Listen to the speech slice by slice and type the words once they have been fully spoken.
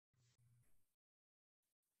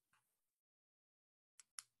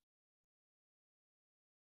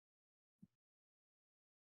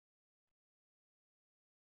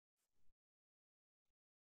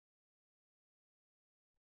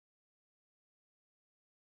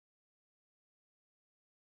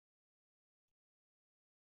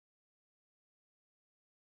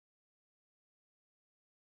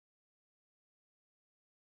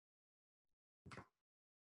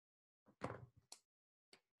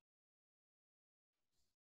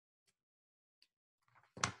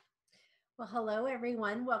Well, hello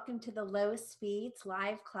everyone. Welcome to the Low Speeds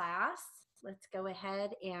live class. Let's go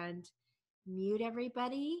ahead and mute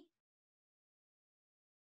everybody.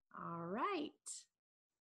 All right.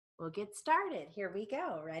 We'll get started. Here we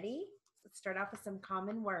go. Ready? Let's start off with some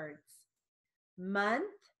common words. Month,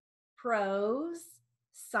 pros,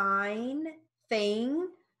 sign, thing,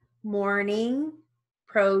 morning,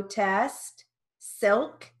 protest,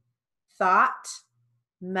 silk, thought,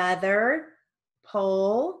 mother,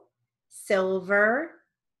 pole, silver,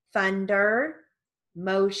 thunder,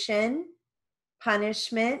 motion,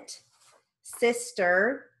 punishment,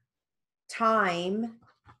 sister, time,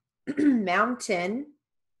 mountain,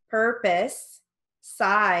 purpose,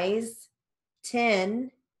 size,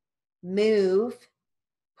 tin, move,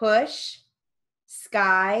 push,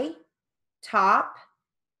 sky, top,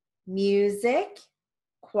 music,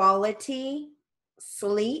 quality,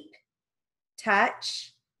 sleep,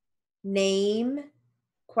 touch, name,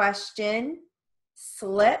 question,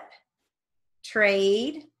 slip,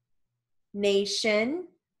 trade, nation,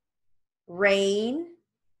 rain,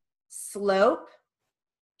 slope,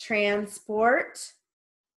 transport,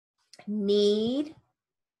 need,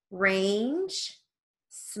 range,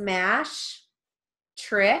 smash,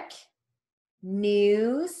 trick,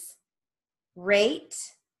 news, rate,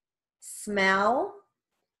 smell,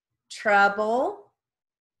 trouble,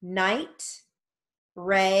 night,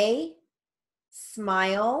 ray,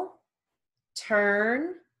 smile,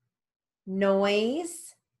 turn,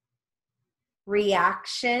 noise,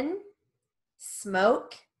 reaction,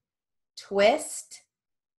 smoke, twist,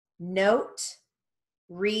 note,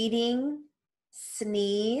 reading,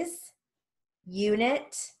 sneeze,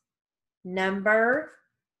 unit, number,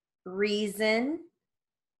 reason,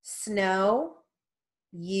 snow,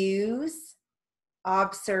 use,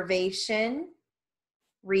 observation,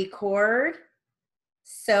 record,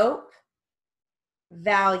 soap,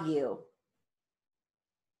 value.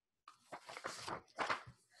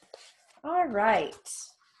 All right.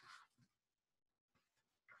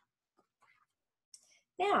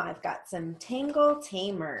 Now I've got some Tangle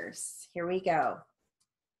Tamers. Here we go.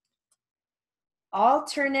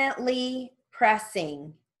 Alternately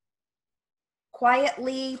pressing,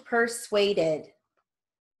 quietly persuaded,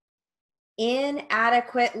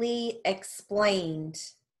 inadequately explained,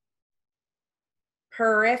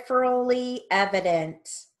 peripherally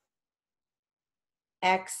evident,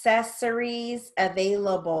 accessories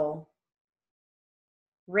available,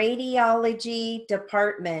 radiology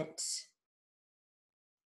department,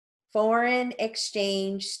 foreign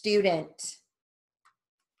exchange student,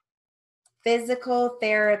 physical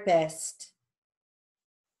therapist,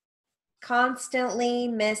 constantly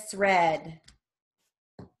misread,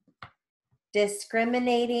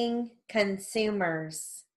 discriminating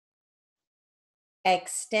consumers,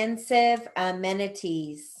 extensive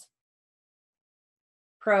amenities,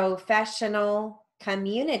 professional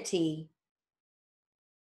community,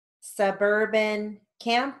 suburban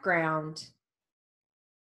campground,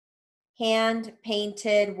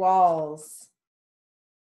 hand-painted walls,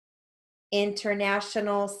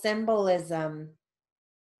 international symbolism,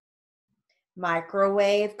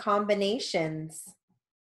 microwave combinations,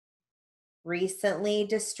 recently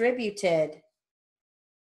distributed,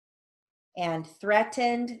 and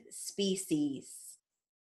threatened species.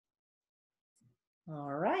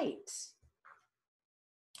 All right.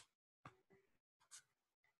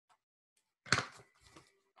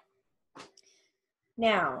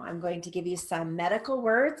 Now, I'm going to give you some medical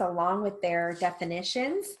words along with their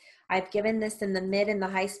definitions. I've given this in the mid and the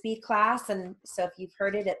high speed class, and so if you've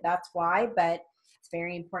heard it, that's why, but it's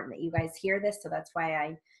very important that you guys hear this, so that's why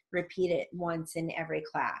I repeat it once in every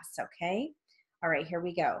class, okay? All right, here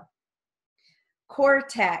we go.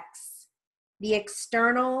 Cortex, the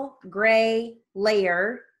external gray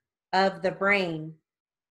layer of the brain.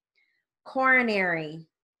 Coronary,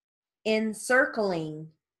 encircling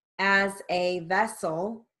as a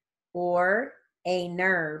vessel or a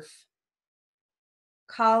nerve.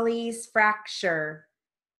 Colles fracture,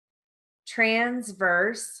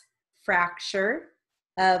 transverse fracture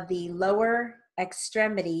of the lower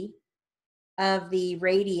extremity of the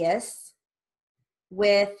radius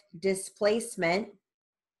with displacement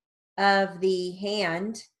of the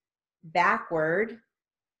hand backward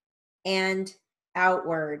and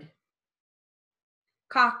outward.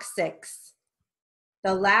 Coccyx,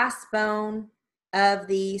 the last bone of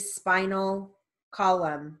the spinal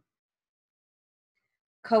column.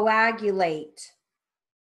 Coagulate,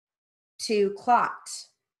 to clot.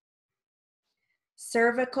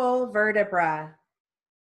 Cervical vertebra,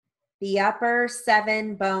 the upper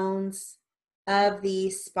 7 bones of the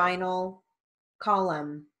spinal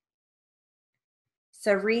column.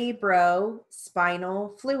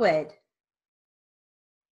 cerebrospinal fluid,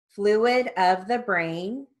 fluid of the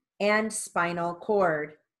brain and spinal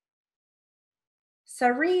cord.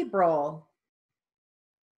 Cerebral,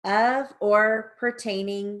 of or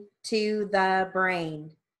pertaining to the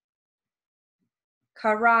brain.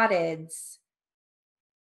 Carotids,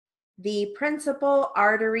 the principal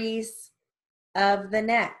arteries of the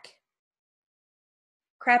neck.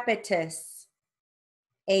 Crepitus,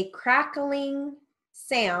 a crackling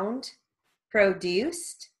sound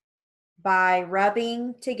produced by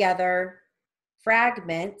rubbing together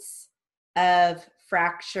fragments of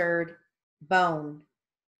fractured bone.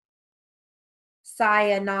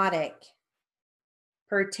 Cyanotic,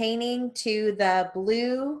 pertaining to the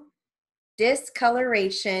blue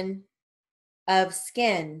discoloration of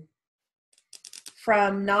skin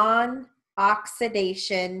from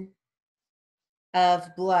non-oxidation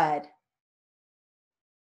of blood.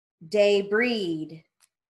 Debride,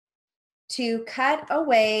 to cut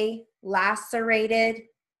away lacerated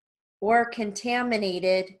or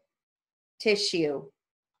contaminated tissue.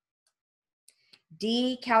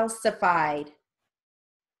 Decalcified,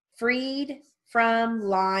 freed from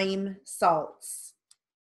lime salts.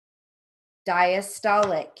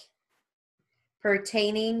 Diastolic,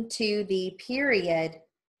 pertaining to the period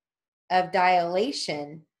of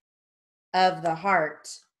dilation of the heart.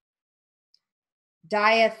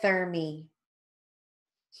 Diathermy,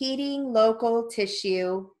 heating local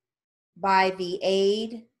tissue by the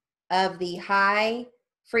aid of the high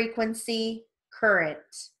frequency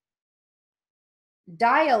current.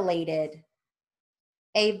 Dilated,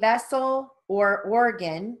 a vessel or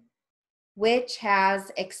organ which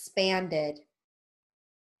has expanded.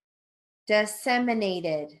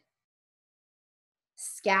 Disseminated,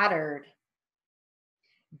 scattered.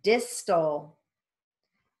 Distal,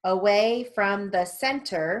 away from the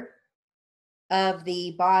center of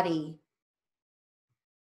the body.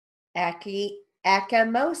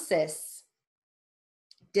 Ecchymosis,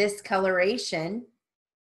 discoloration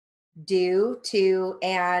due to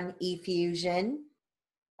an effusion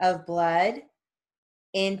of blood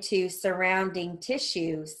into surrounding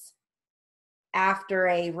tissues after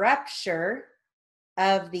a rupture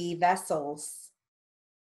of the vessels.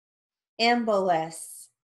 Embolus,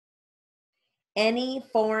 any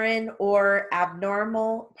foreign or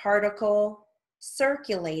abnormal particle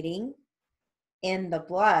circulating in the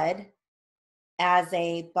blood as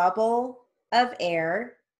a bubble of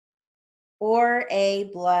air or a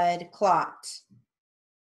blood clot.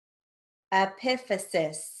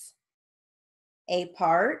 Epiphysis, a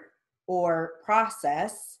part or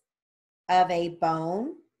process of a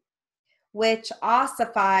bone which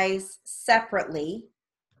ossifies separately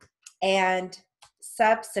and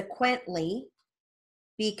subsequently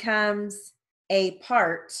becomes a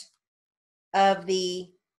part of the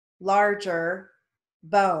larger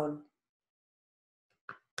bone.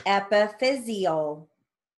 Epiphyseal,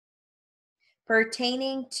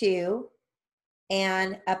 pertaining to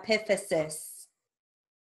an epiphysis.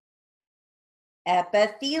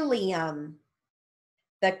 Epithelium,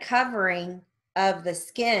 the covering of the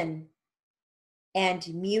skin and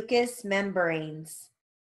mucous membranes,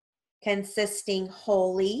 consisting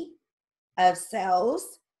wholly of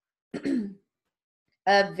cells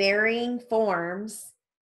of varying forms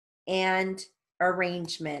and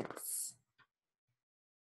arrangements.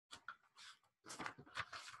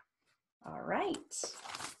 All right.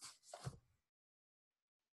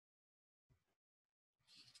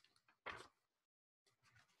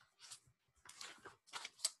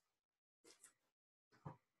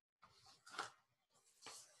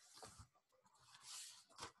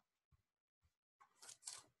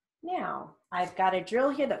 Now, I've got a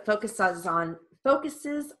drill here that focuses on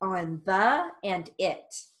the and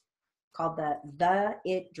it, called the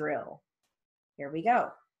it drill. Here we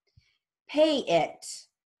go. Pay it,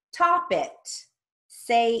 top it,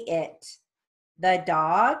 say it, the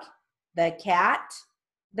dog, the cat,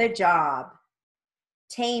 the job,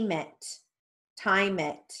 tame it, time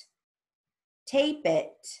it, tape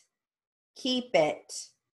it, keep it,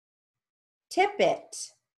 tip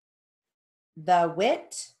it, the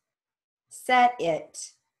wit, set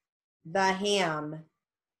it, the ham,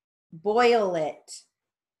 boil it,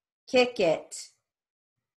 kick it,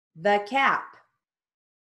 the cap,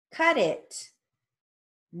 cut it,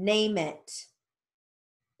 name it,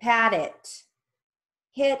 pat it,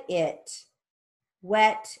 hit it,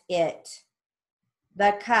 wet it,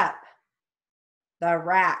 the cup, the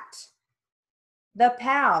rat, the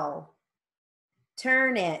pal,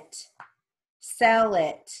 turn it, sell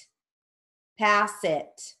it, pass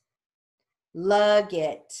it, lug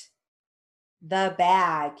it, the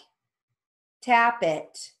bag, tap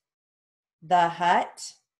it, the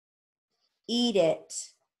hut, eat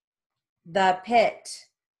it, the pit,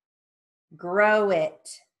 grow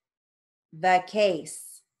it, the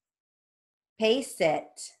case, pace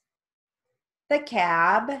it, the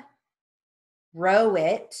cab, row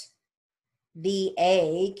it, the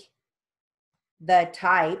egg, the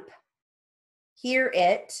type, hear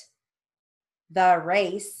it, the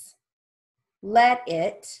race, let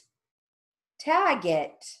it, tag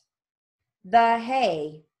it, the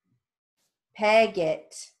hay, peg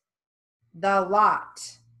it, the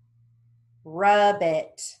lot, rub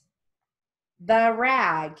it, the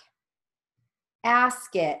rag,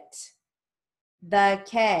 ask it, the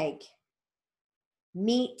keg,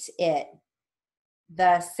 meet it,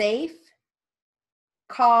 the safe,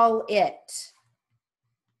 call it.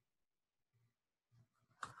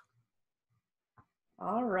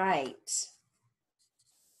 All right.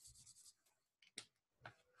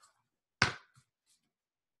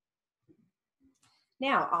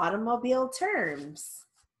 Now, automobile terms.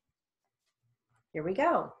 Here we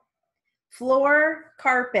go. Floor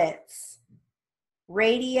carpets,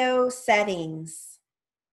 radio settings,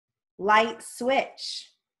 light switch,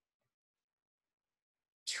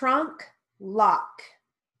 trunk lock,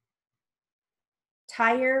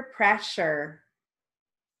 tire pressure,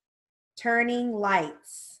 turning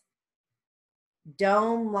lights,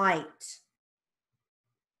 dome light,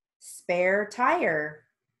 spare tire,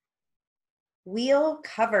 wheel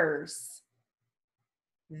covers,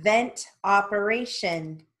 vent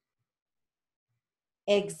operation,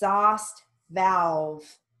 exhaust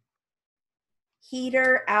valve,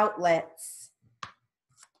 heater outlets,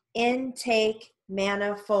 intake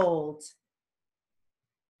manifold,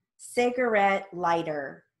 cigarette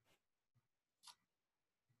lighter.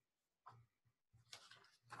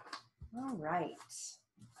 All right.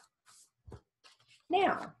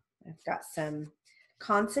 Now, I've got some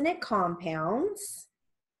consonant compounds,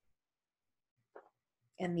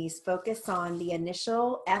 and these focus on the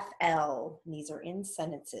initial FL. And these are in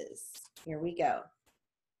sentences. Here we go.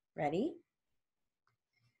 Ready?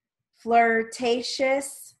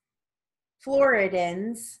 Flirtatious,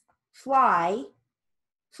 Floridans, fly,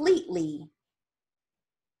 fleetly.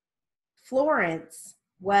 Florence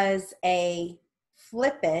was a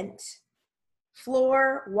flippant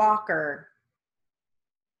floor walker.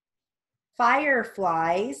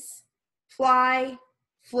 Fireflies fly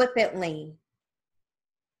flippantly.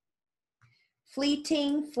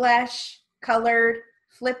 Fleeting flesh-colored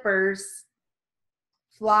flippers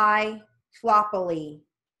fly floppily.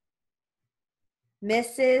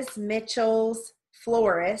 Mrs. Mitchell's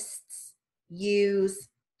florists use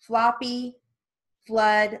floppy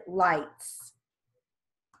floodlights.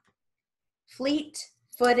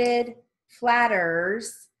 Fleet-footed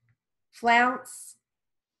flatterers flounce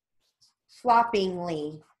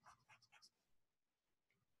floppingly.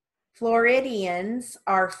 Floridians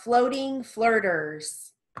are floating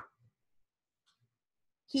flirters.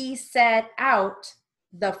 He set out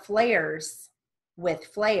the flares with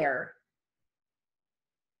flair.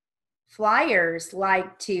 Flyers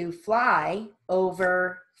like to fly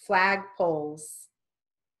over flagpoles.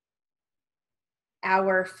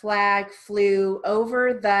 Our flag flew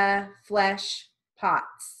over the flesh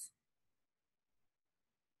pots.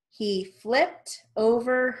 He flipped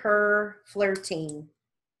over her flirting.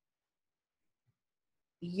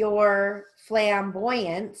 Your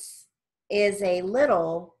flamboyance is a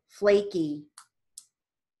little flaky.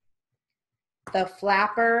 The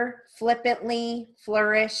flapper flippantly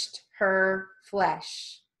flourished her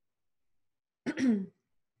flesh.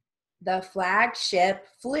 The flagship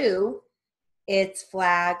flew its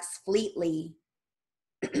flags fleetly.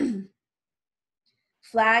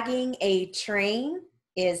 Flagging a train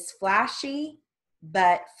is flashy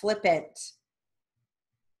but flippant.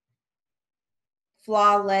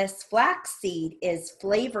 Flawless flaxseed is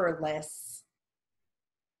flavorless.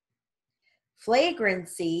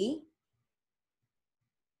 Flagrancy,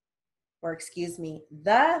 or excuse me,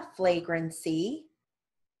 the flagrancy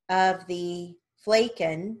of the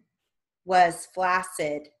flaken was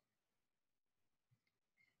flaccid.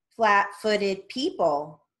 Flat-footed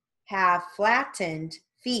people have flattened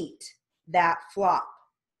feet that flop.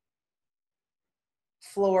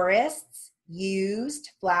 Florists used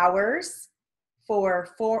flowers for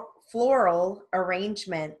floral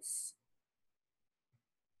arrangements.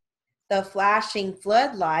 The flashing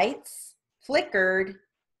floodlights flickered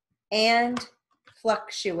and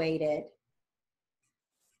fluctuated.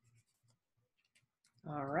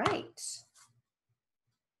 All right.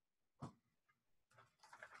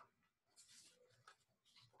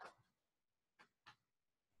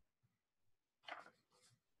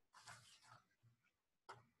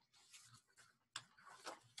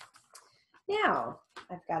 Now,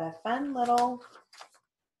 I've got a fun little,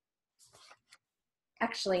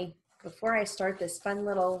 actually, before I start this fun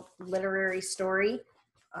little literary story,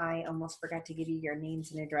 I almost forgot to give you your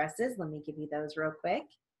names and addresses. Let me give you those real quick.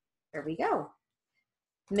 There we go.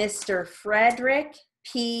 Mr. Frederick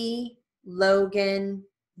P. Logan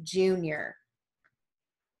Jr.,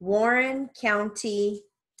 Warren County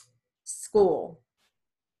School,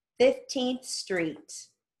 15th Street,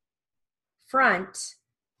 Front,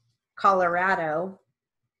 Colorado,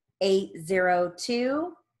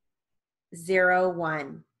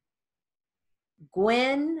 80201.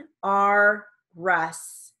 Gwen R.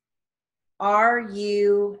 Russ,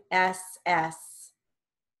 RUSS,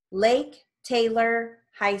 Lake Taylor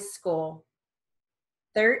High School,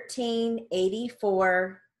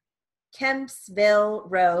 1384 Kempsville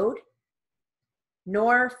Road,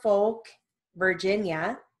 Norfolk,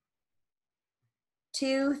 Virginia,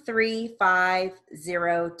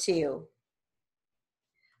 23502.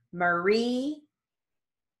 Marie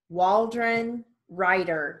Waldron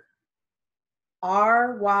Ryder,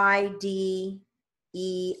 RYDER,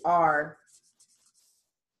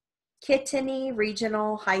 Kittany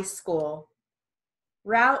Regional High School,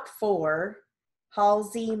 Route 4,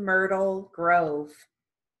 Halsey Myrtle Grove,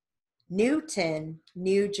 Newton,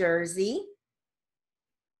 New Jersey,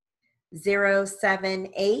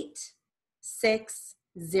 07860.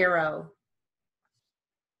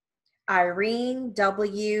 Irene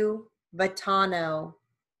W. Vatano,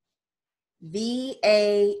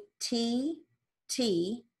 VATTANO,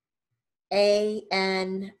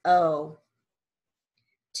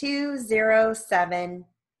 207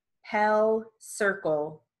 Pell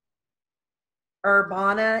Circle,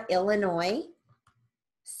 Urbana, Illinois,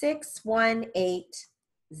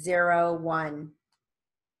 61801.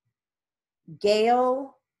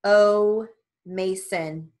 Gail O.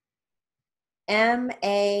 Mason, MASON,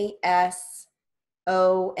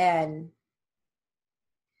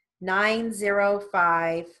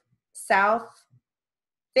 905 South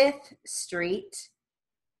 5th Street,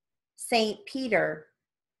 St. Peter,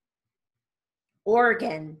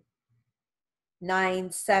 Oregon,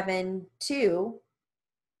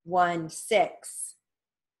 97216.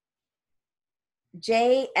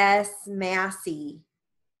 J.S. Massey,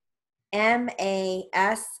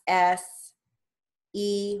 MASSEY,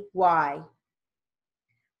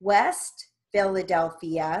 West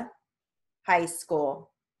Philadelphia High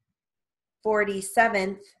School,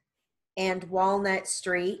 47th and Walnut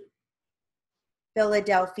Street,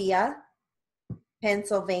 Philadelphia,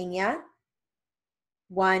 Pennsylvania,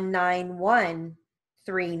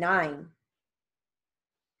 19139.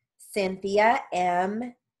 Cynthia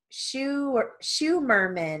M.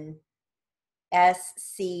 Schumerman,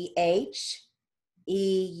 SCHEUMERMAN,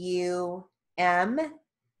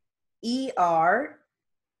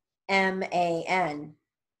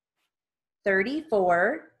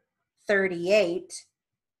 3438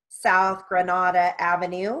 South Granada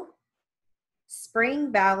Avenue,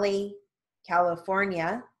 Spring Valley,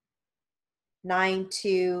 California,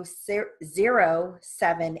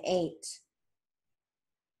 92078.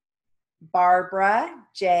 Barbara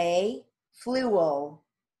J. Flewell,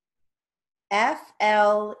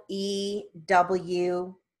 FLEWELL,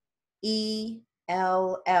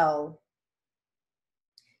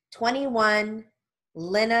 21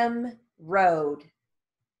 Linham Road,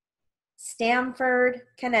 Stamford,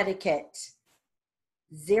 Connecticut,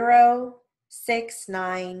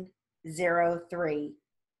 06903.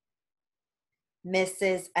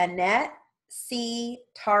 Mrs. Annette C.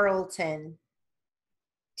 Tarleton,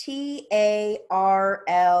 TARLTON,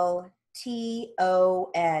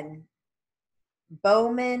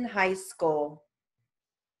 Bowman High School,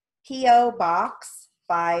 P.O. Box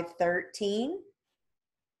 513,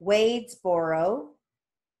 Wadesboro,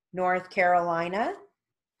 North Carolina,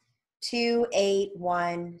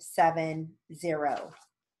 28170.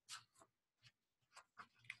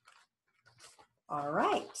 All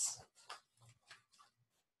right.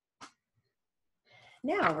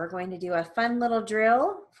 Now we're going to do a fun little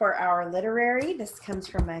drill for our literary. This comes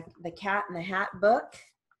from the Cat in the Hat book.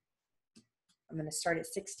 I'm going to start at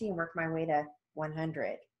 60 and work my way to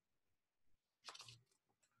 100.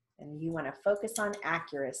 And you want to focus on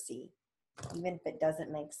accuracy, even if it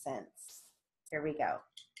doesn't make sense. Here we go.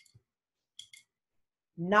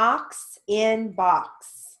 Knocks in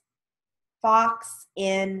box, fox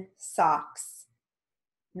in socks,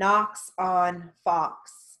 knocks on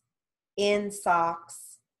fox, in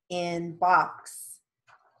socks, in box,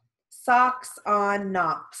 socks on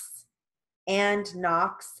knocks, and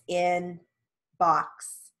knocks in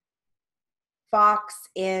box, fox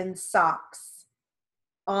in socks,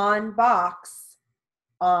 on box,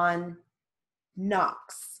 on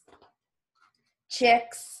knocks.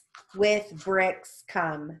 Chicks with bricks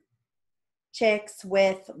come. Chicks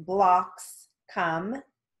with blocks come.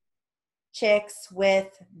 Chicks with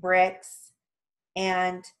bricks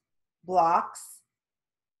and blocks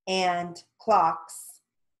and clocks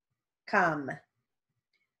come.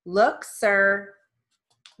 Look, sir.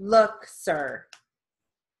 Look, sir.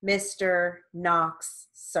 Mr. Knox,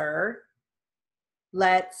 sir.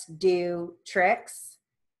 Let's do tricks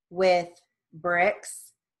with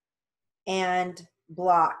bricks and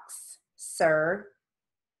blocks, sir.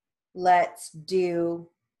 Let's do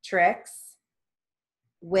tricks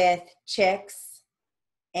with chicks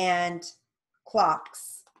and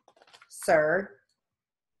clocks, sir.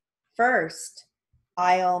 First,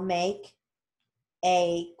 I'll make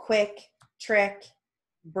a quick trick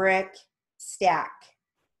brick stack.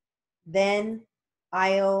 Then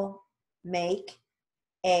I'll make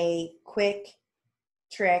a quick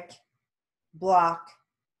trick block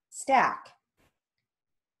stack.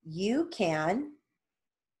 You can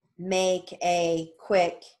make a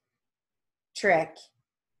quick trick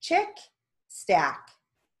chick stack.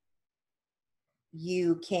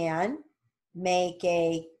 You can make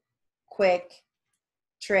a quick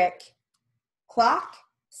trick clock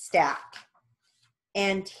stack.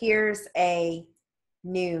 And here's a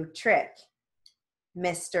new trick,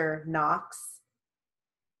 Mr. Knox.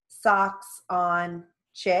 Socks on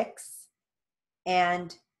chicks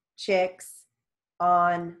and chicks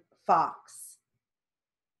on fox.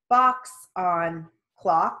 Fox on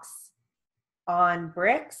clocks, on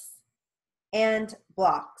bricks and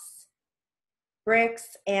blocks.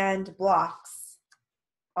 Bricks and blocks,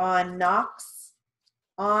 on knocks,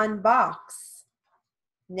 on box.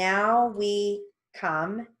 Now we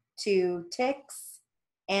come to ticks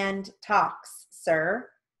and talks, sir.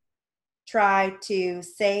 Try to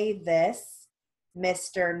say this,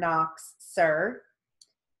 Mr. Knox, sir.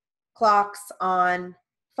 Clocks on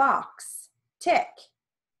fox, tick.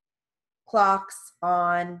 Clocks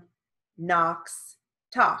on knocks,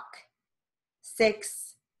 talk.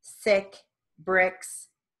 6 sick bricks,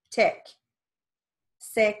 tick.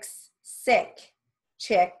 6 sick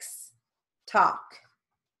chicks, talk.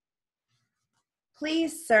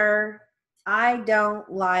 Please, sir, I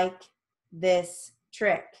don't like this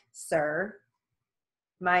trick, sir.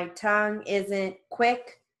 My tongue isn't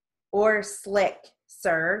quick or slick,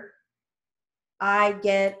 sir. I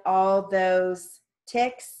get all those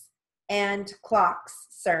ticks and clocks,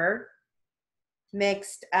 sir,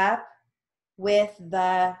 mixed up with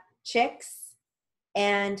the chicks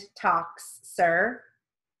and talks, sir.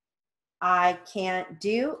 I can't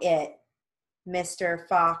do it, Mr.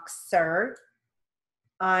 Fox, sir.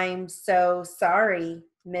 I'm so sorry,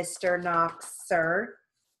 Mr. Knox, sir.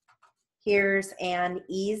 Here's an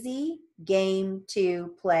easy game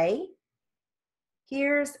to play.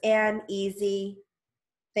 Here's an easy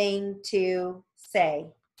thing to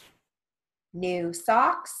say. New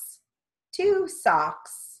socks, 2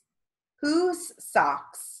 socks. Whose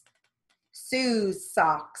socks? Sue's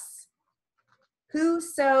socks. Who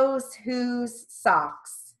sews whose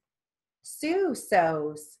socks? Sue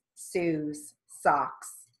sews Sue's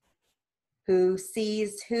socks. Who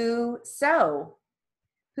sees who sew?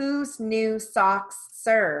 Whose new socks,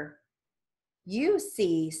 sir? You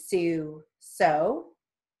see Sue sew.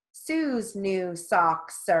 Sue's new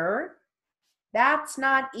socks, sir. That's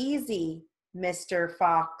not easy, Mr.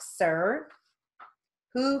 Fox, sir.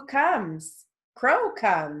 Who comes? Crow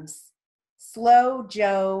comes. Slow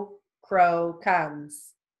Joe Crow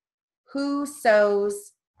comes. Who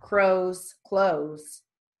sews Crow's clothes?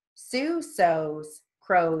 Sue sews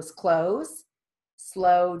Crow's clothes.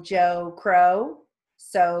 Slow Joe Crow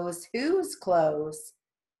sews whose clothes?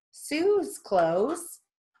 Sue's clothes.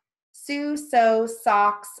 Sue sews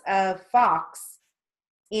socks of fox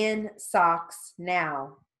in socks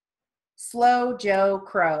now. Slow Joe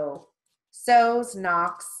Crow sews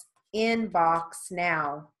knocks in box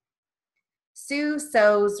now. Sue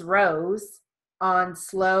sews rows on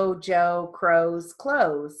Slow Joe Crow's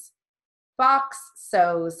clothes. Fox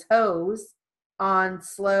sews hose on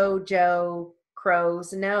Slow Joe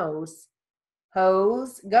Crow's nose.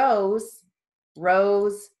 Hose goes,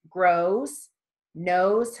 rose grows,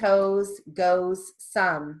 nose hose goes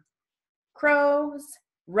some. Crow's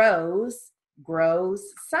rose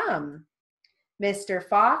grows some. Mr.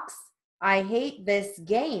 Fox, I hate this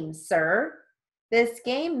game, sir. This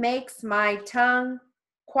game makes my tongue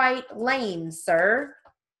quite lame, sir.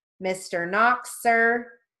 Mr. Knox, sir,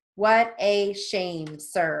 what a shame,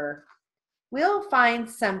 sir. We'll find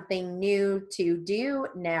something new to do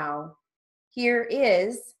now. Here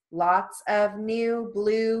is lots of new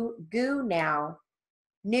blue goo now.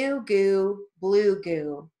 New goo, blue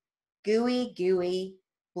goo. Gooey, gooey,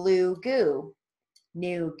 blue goo.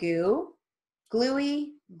 New goo,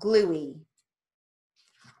 gluey, gluey.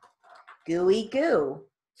 Gooey goo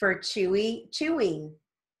for chewy, chewing.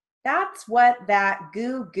 That's what that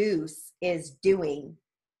goo goose is doing.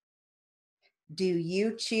 Do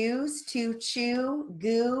you choose to chew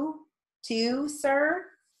goo too, sir?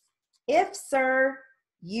 If, sir,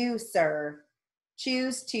 you, sir,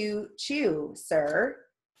 choose to chew, sir,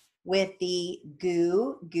 with the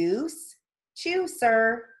goo goose, chew,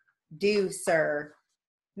 sir, do, sir.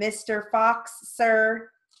 Mr. Fox, sir,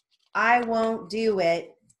 I won't do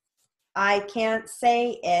it. I can't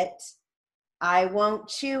say it. I won't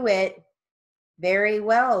chew it. Very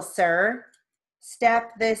well, sir.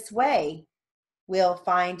 Step this way. We'll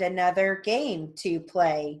find another game to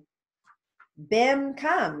play. Bim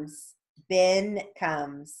comes. Ben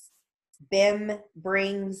comes. Bim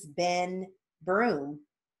brings Ben broom.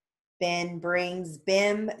 Ben brings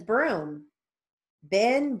Bim broom.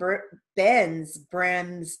 Bends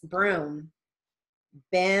Brim's broom.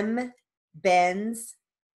 Bim bends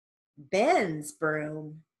Ben's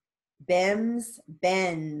broom. Bims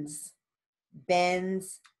bends.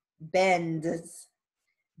 Bends bends.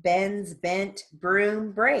 Ben's bent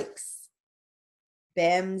broom breaks.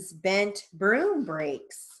 Bim's bent broom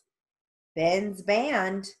breaks. Ben's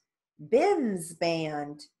band, Bim's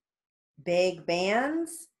band. Big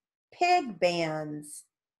bands, pig bands.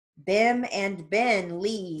 Bim and Ben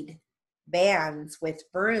lead bands with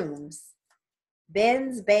brooms.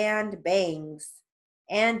 Ben's band bangs,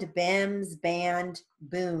 and Bim's band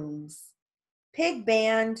booms. Pig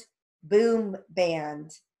band, boom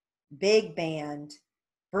band, big band,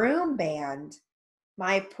 broom band.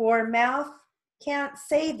 My poor mouth can't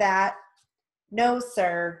say that. No,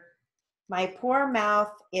 sir. My poor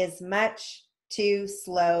mouth is much too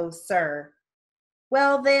slow, sir.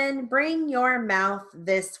 Well, then, bring your mouth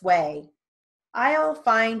this way. I'll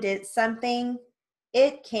find it something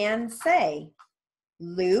it can say.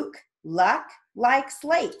 Luke Luck likes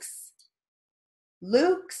lakes.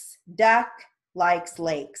 Luke's duck likes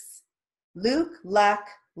lakes. Luke Luck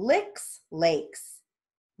licks lakes.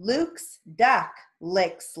 Luke's duck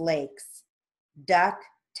licks lakes. Duck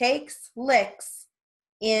takes licks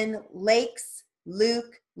in lakes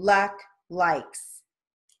Luke Luck likes.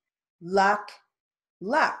 Luck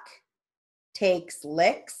takes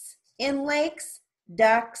licks in lakes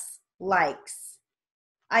ducks likes.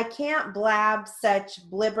 I can't blab such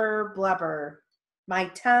blibber blubber. My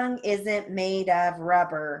tongue isn't made of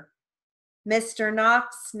rubber. Mr.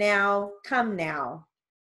 Knox, now, come now.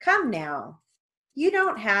 Come now. You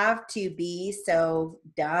don't have to be so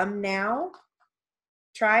dumb now.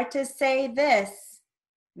 Try to say this,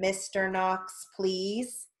 Mr. Knox,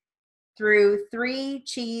 please. Through 3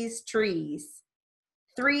 cheese trees,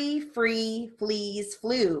 3 free fleas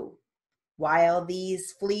flew. While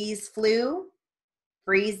these fleas flew,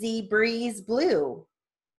 freezy breeze blew.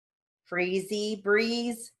 Freezy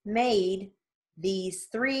breeze made these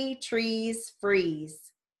 3 trees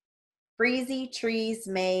freeze. Freezy trees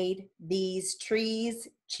made these trees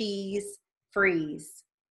cheese freeze.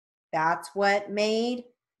 That's what made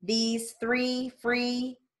these 3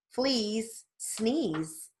 free fleas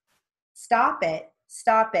sneeze. Stop it,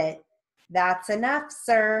 stop it. That's enough,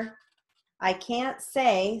 sir. I can't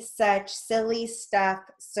say such silly stuff,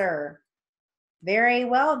 sir. Very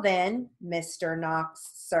well then, Mr.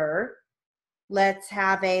 Knox, sir. Let's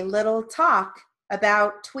have a little talk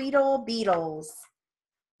about Tweedle Beetles.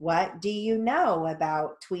 What do you know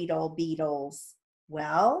about Tweedle Beetles?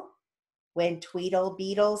 Well, when Tweedle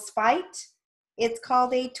Beetles fight, it's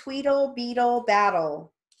called a Tweedle Beetle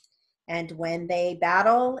battle. And when they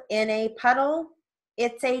battle in a puddle,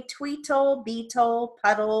 it's a Tweedle Beetle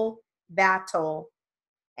puddle battle.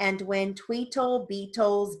 And when Tweedle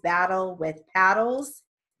Beetles battle with paddles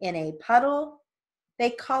in a puddle, they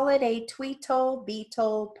call it a Tweedle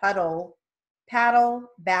Beetle puddle paddle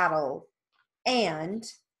battle. And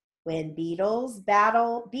when beetles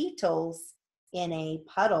battle beetles in a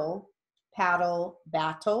puddle paddle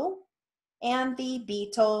battle, and the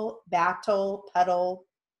beetle battle puddle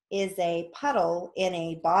is a puddle in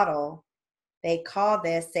a bottle, they call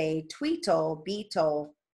this a Tweedle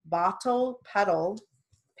Beetle bottle puddle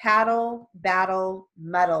paddle battle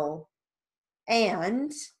muddle.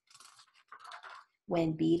 And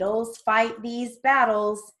when beetles fight these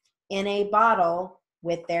battles in a bottle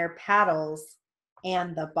with their paddles,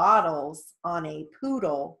 and the bottles on a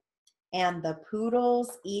poodle, and the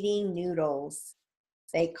poodles eating noodles,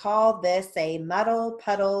 they call this a muddle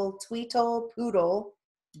puddle tweedle poodle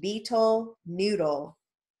beetle noodle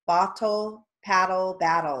bottle paddle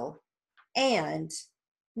battle. And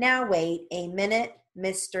Now wait a minute,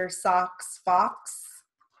 Mr. Sox Fox.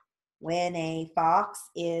 When a fox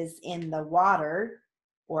is in the water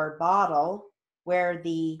or bottle where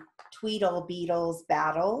the Tweedle Beetles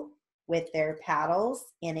battle with their paddles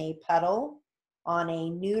in a puddle on a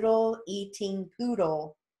noodle-eating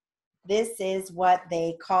poodle. This is what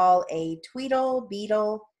they call a Tweedle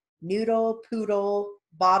Beetle, noodle poodle,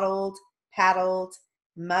 bottled, paddled,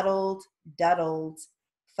 muddled, duddled,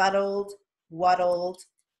 fuddled, wuddled,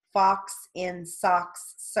 fox in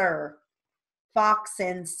socks, sir. Fox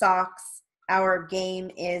in socks, our game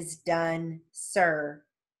is done, sir.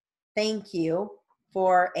 Thank you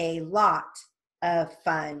for a lot of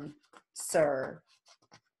fun, sir.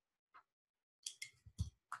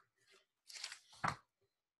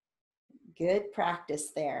 Good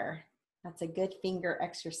practice there. That's a good finger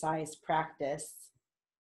exercise practice.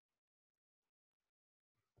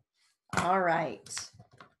 All right.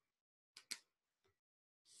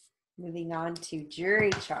 Moving on to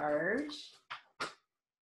jury charge.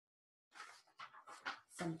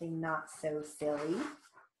 Something not so silly.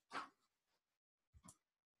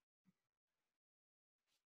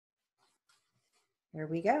 Here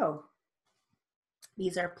we go.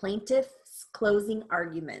 These are plaintiff's closing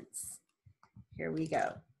arguments. Here we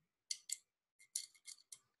go.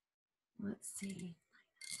 Let's see.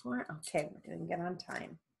 Okay, we're doing good on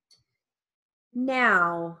time.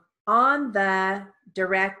 Now, on the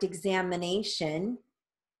direct examination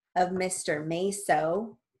of Mr.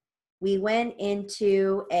 Meso, we went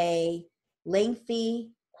into a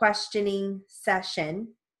lengthy questioning session.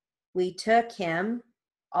 We took him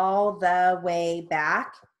all the way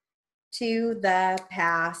back to the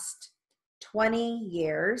past 20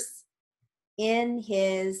 years in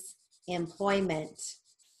his employment.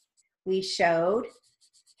 We showed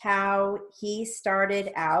how he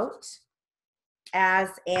started out as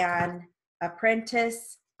an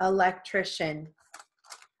apprentice electrician.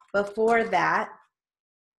 Before that,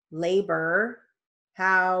 laborer,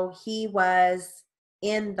 how he was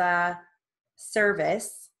in the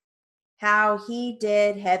service, how he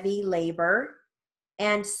did heavy labor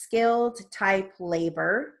and skilled type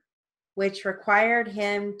labor, which required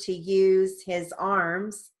him to use his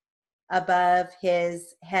arms above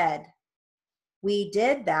his head. We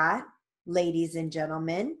did that, ladies and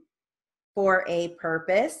gentlemen, for a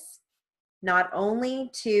purpose, not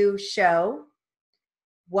only to show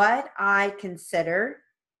what I consider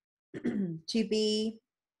to be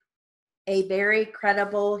a very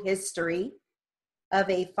credible history of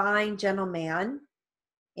a fine gentleman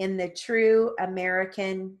in the true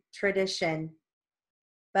American tradition,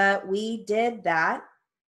 but we did that,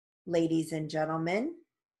 ladies and gentlemen,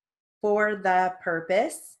 for the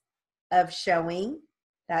purpose of showing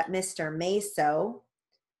that Mr. Meso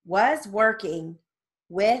was working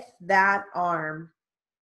with that arm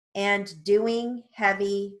and doing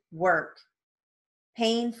heavy work,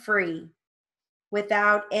 pain-free,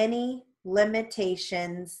 without any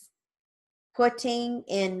limitations, putting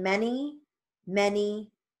in many,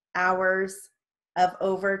 many hours of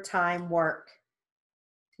overtime work.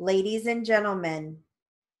 Ladies and gentlemen,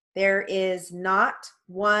 there is not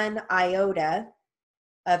one iota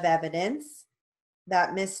of evidence that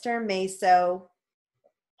Mr. Meso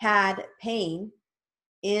had pain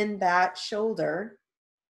in that shoulder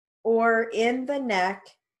or in the neck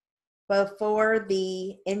before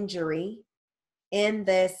the injury in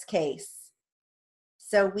this case.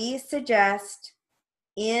 So we suggest,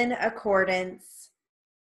 in accordance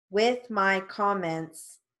with my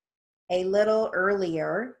comments a little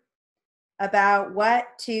earlier about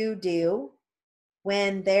what to do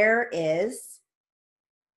when there is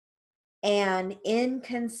an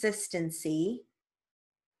inconsistency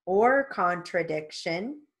or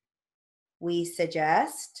contradiction, we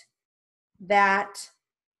suggest that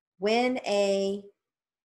when a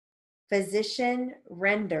physician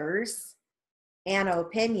renders an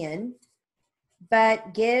opinion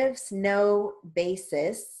but gives no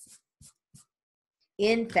basis,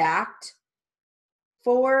 in fact,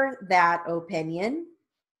 for that opinion,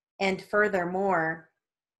 and furthermore,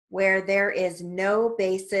 where there is no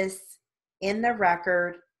basis in the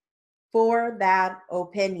record for that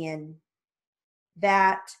opinion,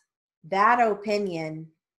 that opinion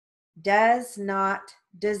does not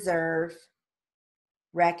deserve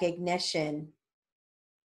recognition.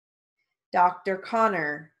 Dr.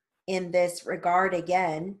 Connor, in this regard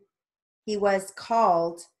again, he was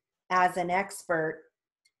called as an expert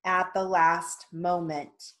at the last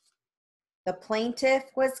moment. The plaintiff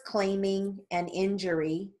was claiming an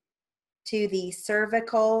injury to the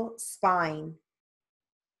cervical spine.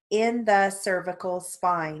 In the cervical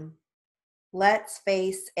spine, let's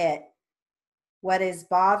face it, what is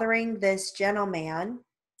bothering this gentleman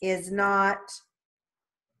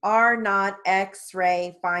are not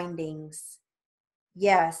X-ray findings.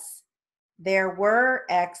 Yes, there were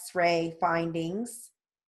X-ray findings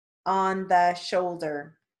on the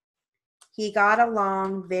shoulder. He got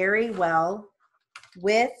along very well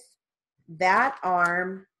with that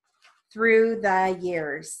arm through the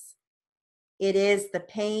years. It is the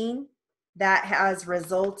pain that has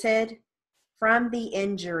resulted from the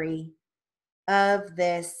injury of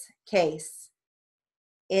this case.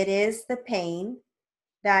 It is the pain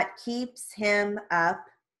that keeps him up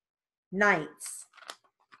nights,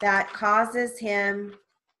 that causes him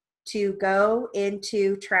to go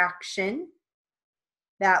into traction,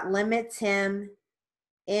 that limits him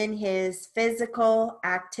in his physical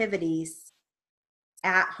activities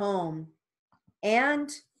at home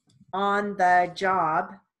and on the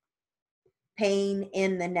job, pain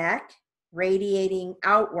in the neck, radiating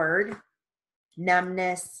outward,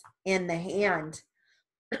 numbness in the hand.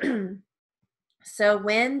 So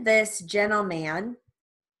when this gentleman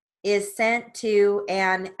is sent to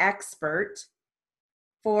an expert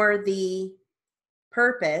for the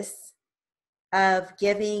purpose of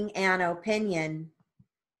giving an opinion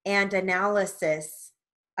and analysis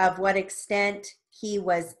of what extent he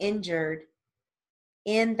was injured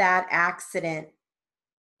in that accident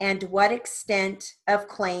and what extent of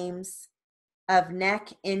claims of neck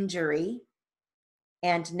injury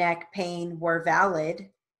and neck pain were valid,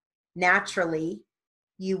 naturally,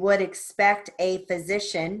 you would expect a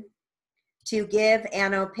physician to give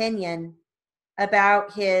an opinion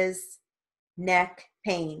about his neck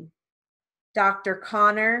pain. Dr.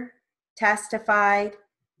 Connor testified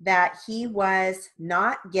that he was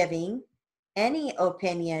not giving any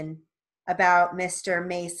opinion about Mr.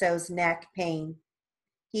 Meso's neck pain.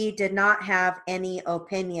 He did not have any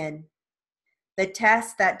opinion. The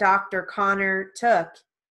test that Dr. Connor took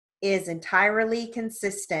is entirely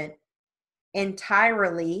consistent.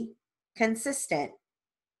 Entirely consistent.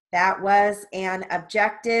 That was an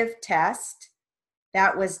objective test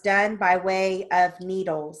that was done by way of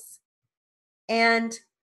needles. And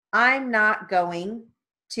I'm not going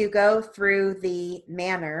to go through the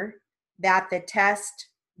manner that the test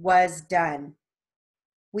was done.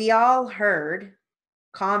 We all heard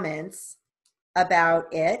comments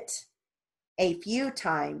about it a few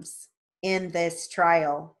times in this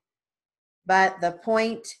trial, but the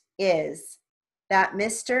point is that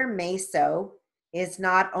Mr. Meso is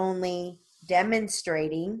not only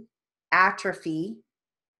demonstrating atrophy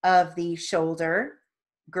of the shoulder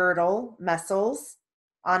girdle muscles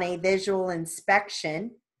on a visual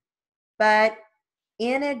inspection, but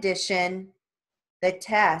in addition, the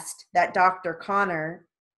test that Dr. Connor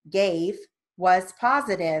gave was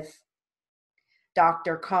positive.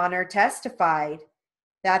 Dr. Connor testified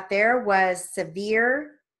that there was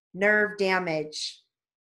severe nerve damage.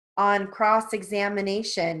 On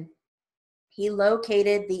cross-examination, he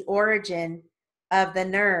located the origin of the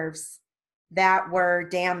nerves that were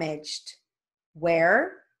damaged.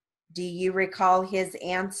 Where? Do you recall his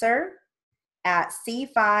answer? At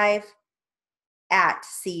C5. At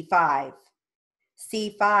C5.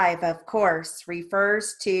 C5, of course,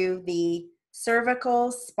 refers to the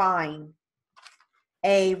cervical spine,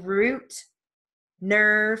 a root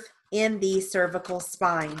nerve in the cervical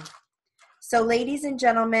spine. So, ladies and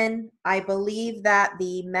gentlemen, I believe that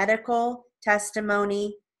the medical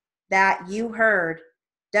testimony that you heard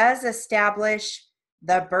does establish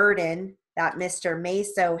the burden that Mr.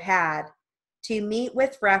 Meso had to meet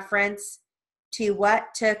with reference to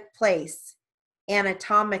what took place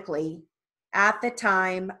anatomically at the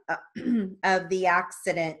time of the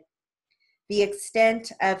accident, the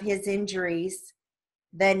extent of his injuries,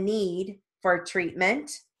 the need for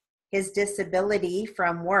treatment, his disability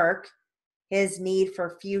from work, his need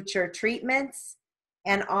for future treatments,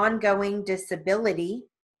 and ongoing disability.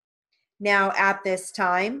 Now, at this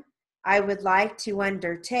time, I would like to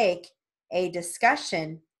undertake a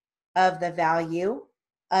discussion of the value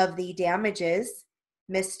of the damages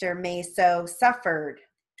Mr. Meso suffered.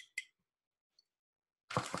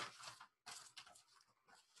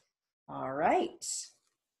 All right.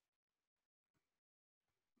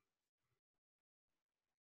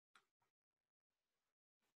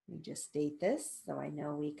 Let me just state this so I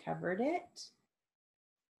know we covered it.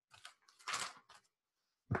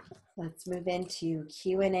 Let's move into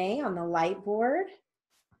Q&A on the light board.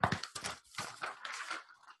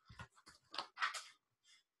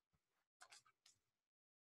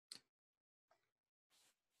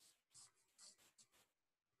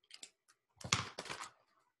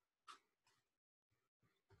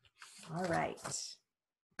 All right.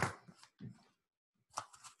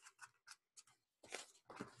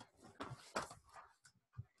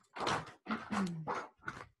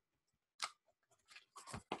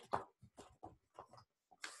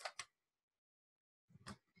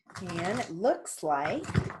 And it looks like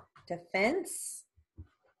defense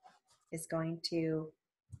is going to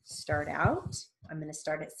start out. I'm going to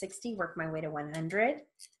start at 60, work my way to 100. Okay.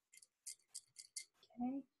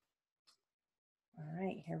 All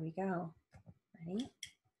right, here we go. Ready?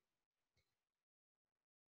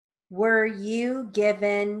 Were you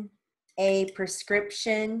given a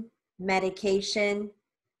prescription medication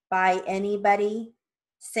by anybody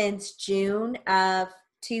since June of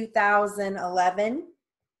 2011?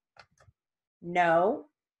 No.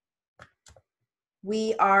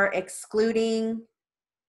 We are excluding.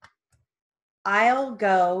 I'll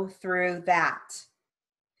go through that.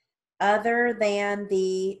 Other than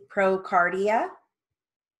the Procardia?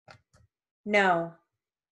 No.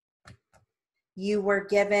 You were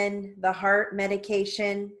given the heart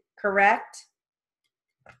medication, correct?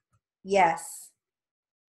 Yes.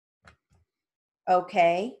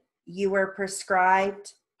 Okay. You were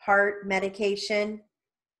prescribed heart medication?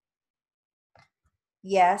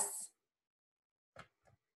 Yes.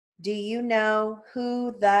 Do you know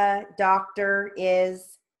who the doctor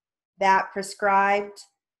is that prescribed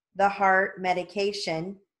the heart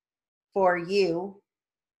medication for you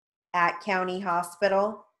at County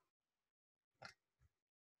Hospital?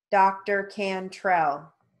 Dr.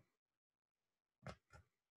 Cantrell.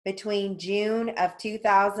 Between June of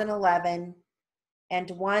 2011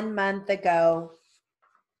 and 1 month ago,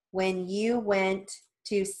 when you went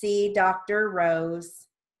to see Dr. Rose,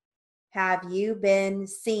 have you been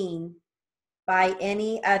seen by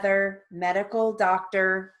any other medical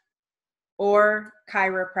doctor or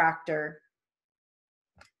chiropractor?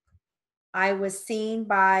 I was seen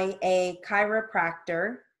by a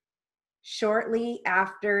chiropractor shortly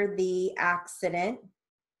after the accident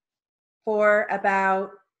for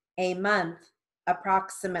about a month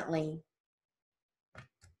approximately.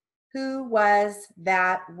 Who was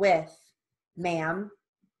that with, ma'am?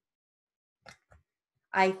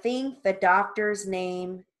 I think the doctor's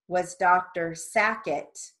name was Dr.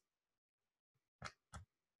 Sackett.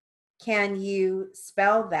 Can you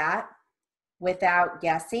spell that without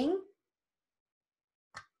guessing?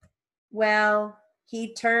 Well,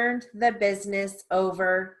 he turned the business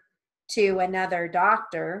over to another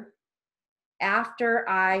doctor after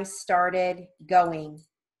I started going.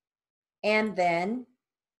 And then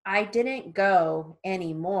I didn't go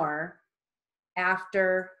anymore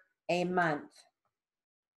after a month.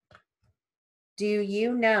 Do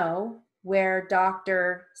you know where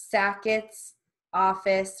Dr. Sackett's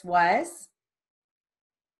office was?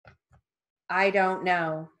 I don't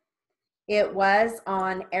know. It was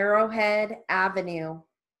on Arrowhead Avenue.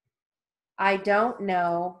 I don't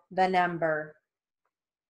know the number.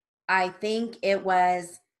 I think it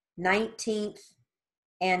was 19th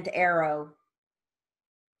and Arrow.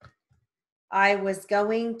 I was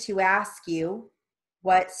going to ask you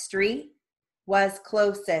what street was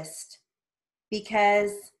closest,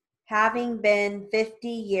 because having been 50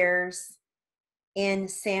 years in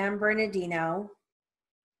San Bernardino,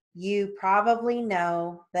 you probably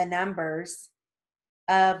know the numbers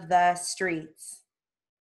of the streets.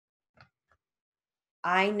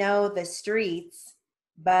 I know the streets,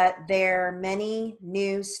 but there are many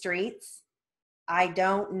new streets I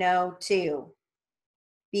don't know too,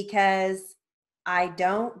 because I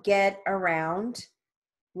don't get around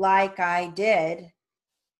like I did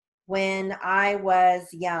when I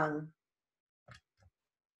was young.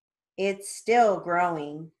 It's still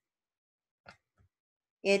growing.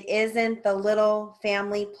 It isn't the little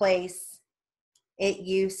family place it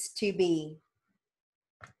used to be.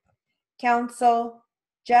 Counsel,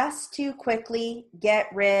 just to quickly get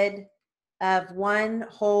rid of one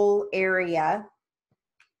whole area,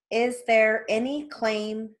 is there any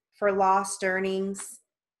claim for lost earnings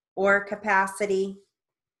or capacity?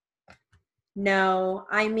 No,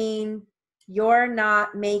 I mean, you're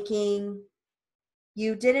not making,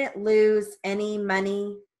 you didn't lose any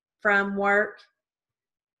money from work.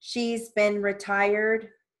 She's been retired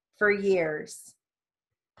for years.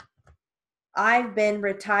 I've been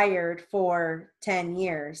retired for 10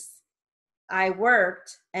 years. I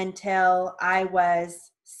worked until I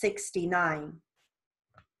was 69.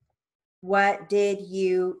 What did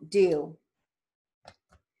you do?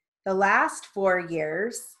 The last 4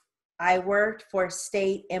 years, I worked for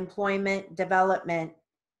State Employment Development.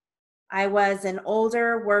 I was an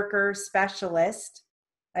older worker specialist,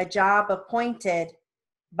 a job appointed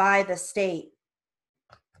by the state.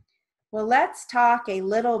 Well, let's talk a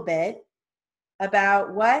little bit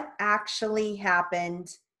about what actually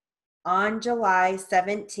happened on July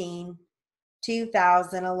 17,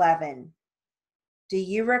 2011. Do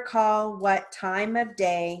you recall what time of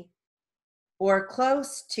day or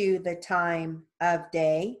close to the time of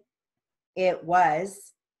day it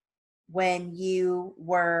was when you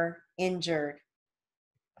were injured.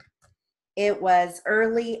 It was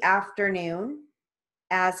early afternoon,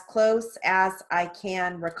 as close as I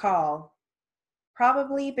can recall,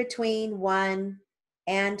 probably between 1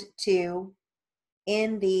 and 2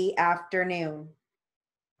 in the afternoon.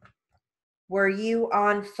 Were you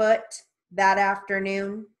on foot that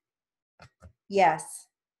afternoon? Yes.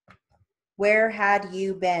 Where had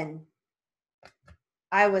you been?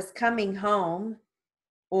 I was coming home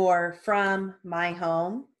or from my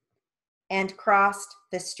home and crossed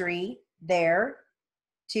the street there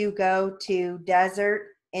to go to Desert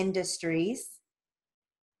Industries,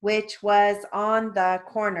 which was on the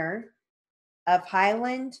corner of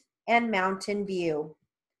Highland and Mountain View,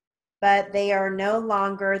 but they are no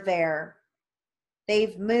longer there.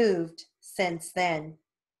 They've moved since then.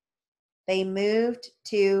 They moved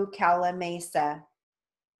to Calimesa.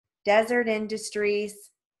 Desert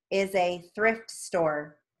Industries is a thrift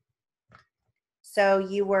store. So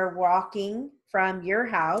you were walking from your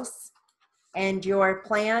house and your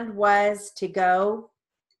plan was to go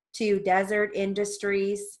to Desert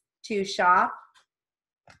Industries to shop?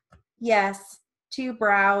 Yes, to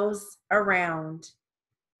browse around.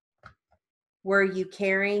 Were you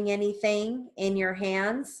carrying anything in your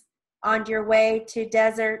hands on your way to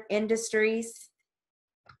Desert Industries?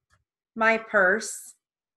 My purse.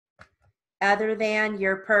 Other than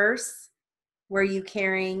your purse, were you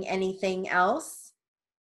carrying anything else?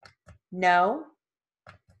 No.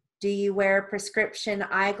 Do you wear prescription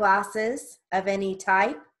eyeglasses of any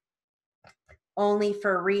type? Only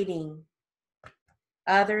for reading.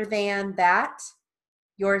 Other than that,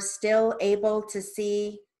 you're still able to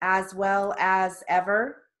see as well as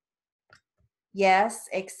ever? Yes,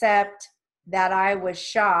 except that I was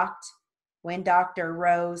shocked when Dr.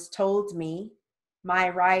 Rose told me my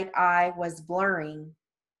right eye was blurring,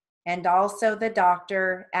 and also the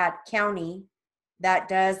doctor at county that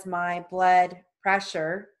does my blood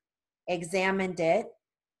pressure examined it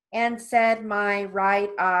and said my right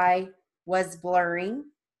eye was blurring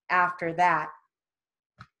after that.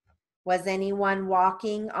 Was anyone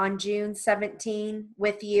walking on June 17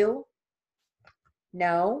 with you?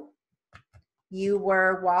 No. You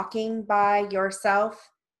were walking by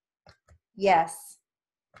yourself? Yes.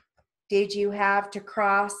 Did you have to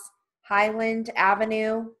cross Highland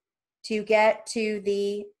Avenue to get to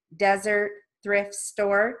the Desert Thrift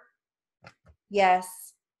Store?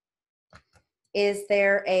 Yes. Is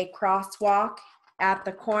there a crosswalk at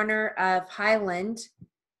the corner of Highland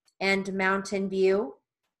and Mountain View?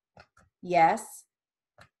 Yes.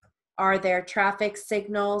 Are there traffic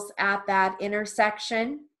signals at that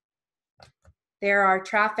intersection? There are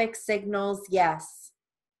traffic signals, yes.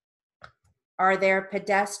 Are there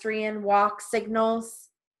pedestrian walk signals?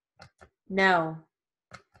 No.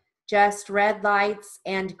 Just red lights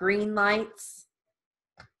and green lights?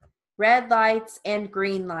 Red lights and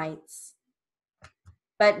green lights.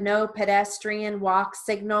 But no pedestrian walk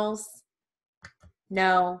signals?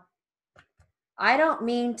 No. I don't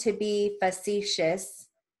mean to be facetious,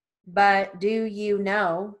 but do you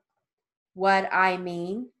know what I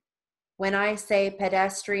mean when I say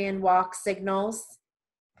pedestrian walk signals?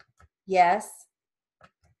 Yes.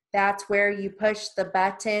 That's where you push the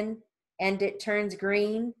button and it turns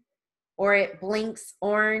green or it blinks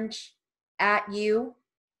orange at you?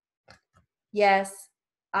 Yes,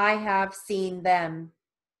 I have seen them.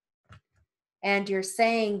 And you're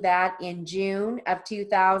saying that in June of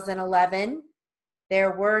 2011,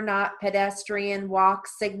 there were not pedestrian walk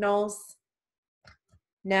signals?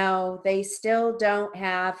 No, they still don't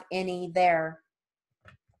have any there.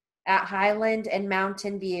 At Highland and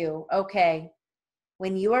Mountain View, okay.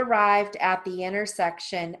 When you arrived at the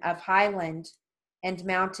intersection of Highland and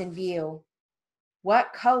Mountain View,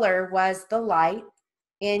 what color was the light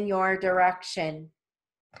in your direction?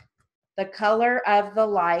 The color of the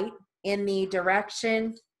light in the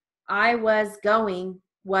direction I was going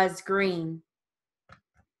was green.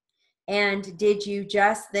 And did you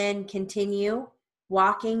just then continue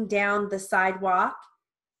walking down the sidewalk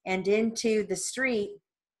and into the street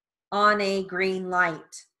on a green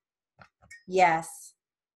light? Yes.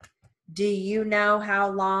 Do you know how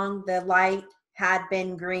long the light had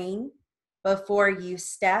been green before you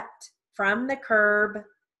stepped from the curb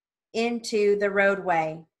into the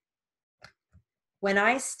roadway? When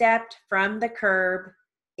I stepped from the curb,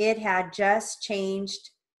 it had just changed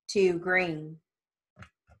to green.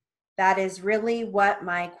 That is really what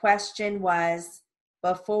my question was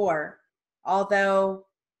before, although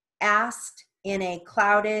asked in a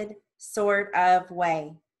clouded sort of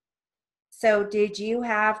way. So did you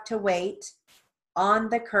have to wait on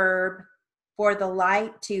the curb for the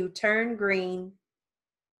light to turn green,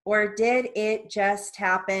 or did it just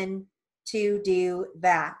happen to do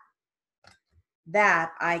that?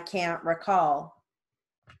 That I can't recall.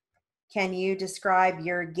 Can you describe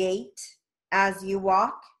your gait as you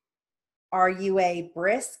walk? Are you a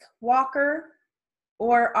brisk walker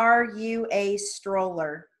or are you a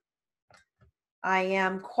stroller? I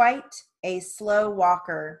am quite a slow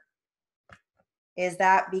walker. Is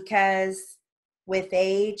that because with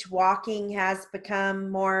age, walking has become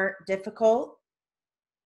more difficult?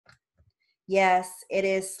 Yes, it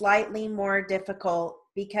is slightly more difficult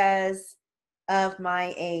because of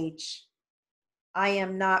my age. I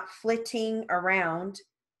am not flitting around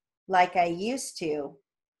like I used to,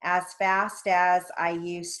 as fast as I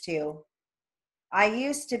used to. I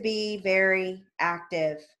used to be very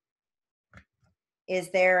active. Is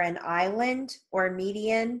there an island or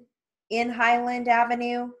median in Highland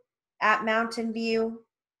Avenue at Mountain View?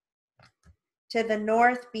 To the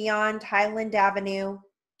north beyond Highland Avenue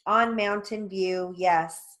on Mountain View,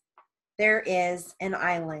 yes, there is an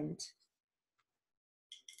island.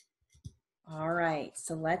 All right,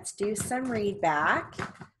 so let's do some read back.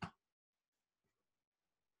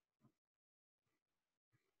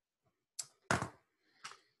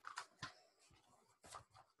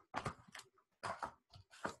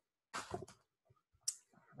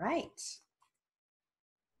 Right.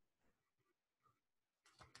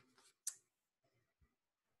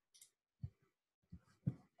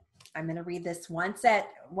 I'm going to read this once at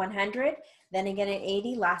 100, then again at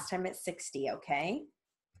 80, last time at 60, okay?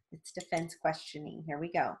 It's defense questioning. Here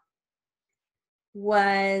we go.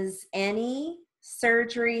 Was any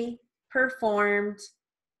surgery performed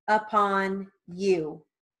upon you?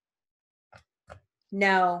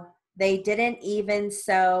 No, they didn't even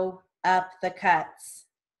sew up the cuts.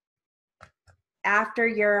 After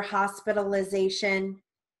your hospitalization,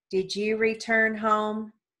 did you return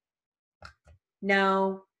home?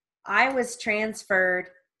 No, I was transferred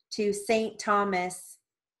to St. Thomas,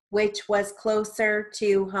 which was closer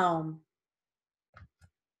to home.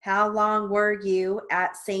 How long were you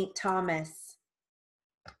at St. Thomas?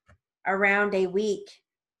 Around a week.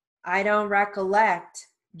 I don't recollect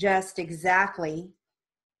just exactly.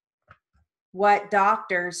 What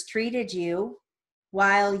doctors treated you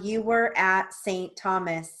while you were at St.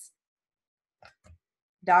 Thomas?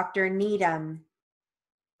 Dr. Needham.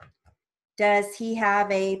 Does he have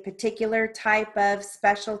a particular type of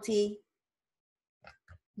specialty?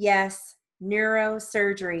 Yes,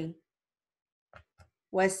 neurosurgery.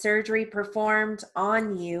 Was surgery performed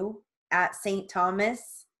on you at St.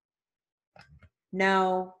 Thomas?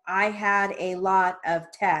 No, I had a lot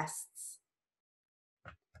of tests.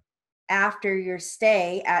 After your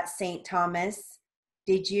stay at St. Thomas,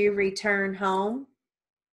 did you return home?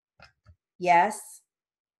 Yes.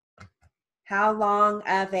 How long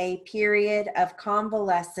of a period of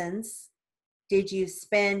convalescence did you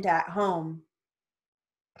spend at home?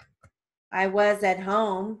 I was at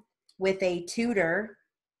home with a tutor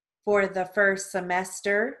for the first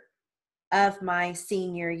semester of my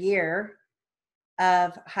senior year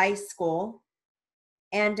of high school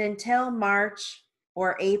and until March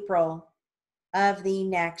or April of the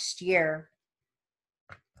next year.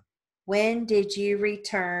 When did you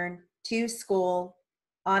return to school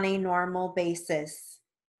on a normal basis?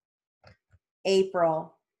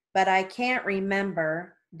 April, but I can't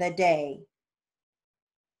remember the day.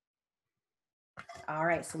 All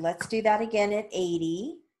right, so let's do that again at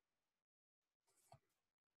 80.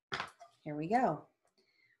 Here we go.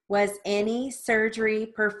 Was any surgery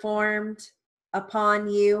performed upon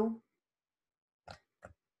you?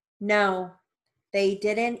 No, they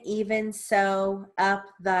didn't even sew up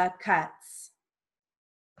the cuts.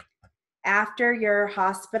 After your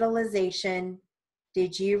hospitalization,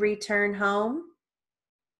 did you return home?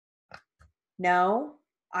 No,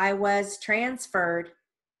 I was transferred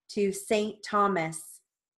to St. Thomas,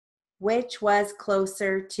 which was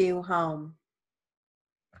closer to home.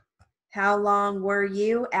 How long were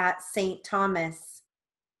you at St. Thomas?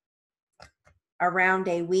 Around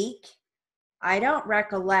a week. I don't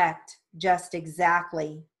recollect just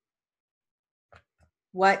exactly.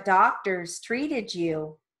 What doctors treated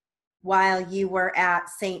you while you were at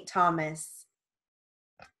St. Thomas?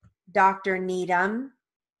 Dr. Needham.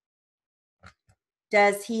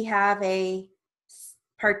 Does he have a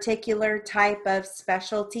particular type of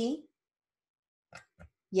specialty?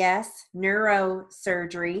 Yes,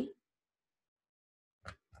 neurosurgery.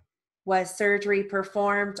 Was surgery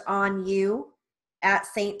performed on you at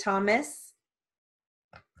St. Thomas?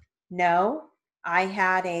 No, I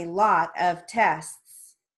had a lot of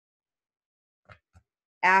tests.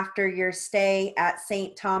 After your stay at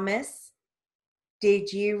St. Thomas,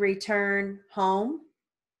 Did you return home?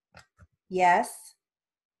 Yes.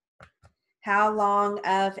 How long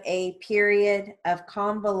of a period of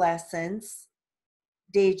convalescence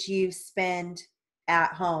did you spend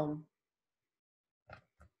at home?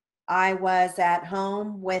 I was at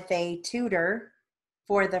home with a tutor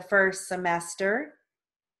for the first semester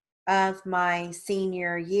of my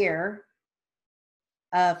senior year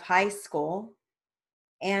of high school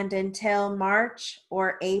and until March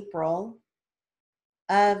or April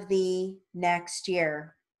of the next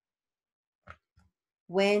year.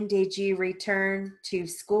 When did you return to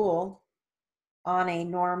school on a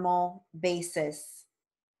normal basis?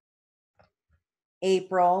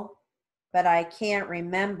 April, but I can't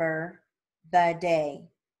remember the day.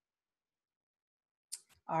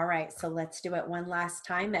 All right, so let's do it one last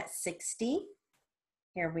time at 60.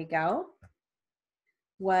 Here we go.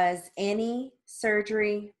 Was any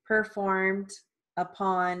surgery performed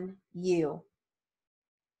upon you?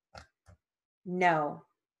 No,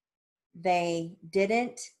 they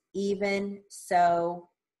didn't even sew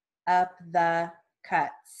up the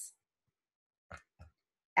cuts.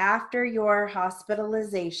 After your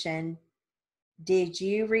hospitalization, did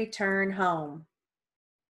you return home?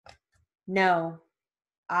 No,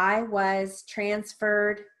 I was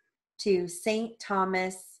transferred to St.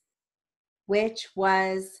 Thomas, which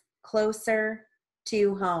was closer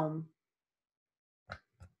to home.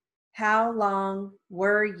 How long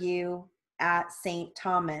were you at St.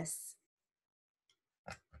 Thomas?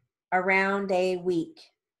 Around a week.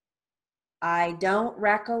 I don't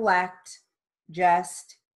recollect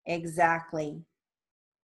just exactly.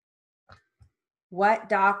 What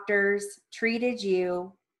doctors treated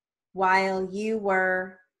you while you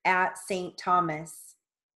were at St. Thomas?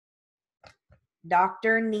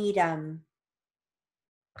 Dr. Needham.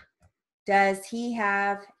 Does he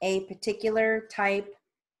have a particular type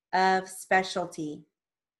of specialty?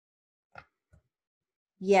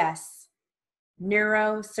 Yes,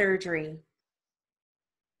 neurosurgery.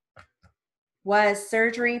 Was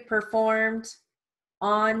surgery performed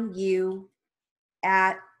on you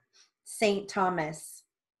at St. Thomas?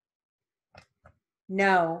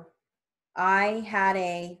 No, I had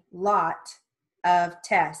a lot of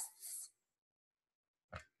tests.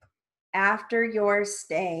 After your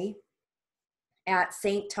stay at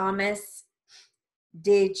St. Thomas,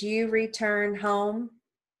 did you return home?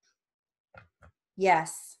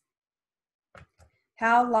 Yes.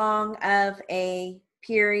 How long of a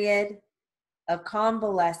period of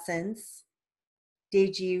convalescence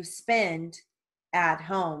did you spend at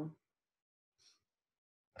home?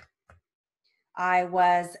 I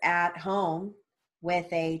was at home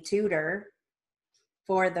with a tutor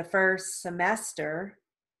for the first semester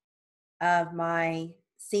of my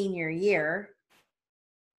senior year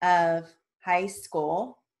of high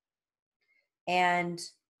school and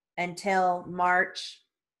until March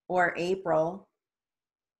or April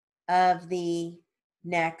of the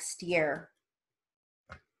next year.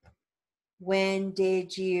 When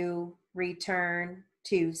did you return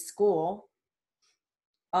to school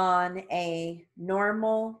on a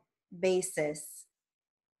normal basis?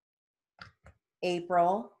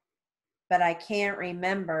 April, but I can't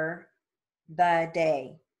remember the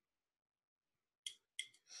day.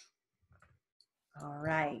 All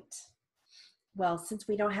right. Well, since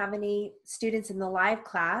we don't have any students in the live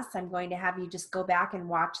class, I'm going to have you just go back and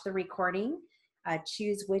watch the recording.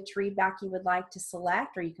 Choose which readback you would like to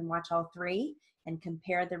select, or you can watch all three and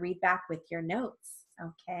compare the readback with your notes.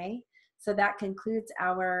 Okay, so that concludes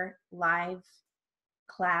our live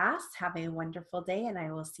class. Have a wonderful day, and I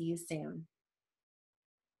will see you soon.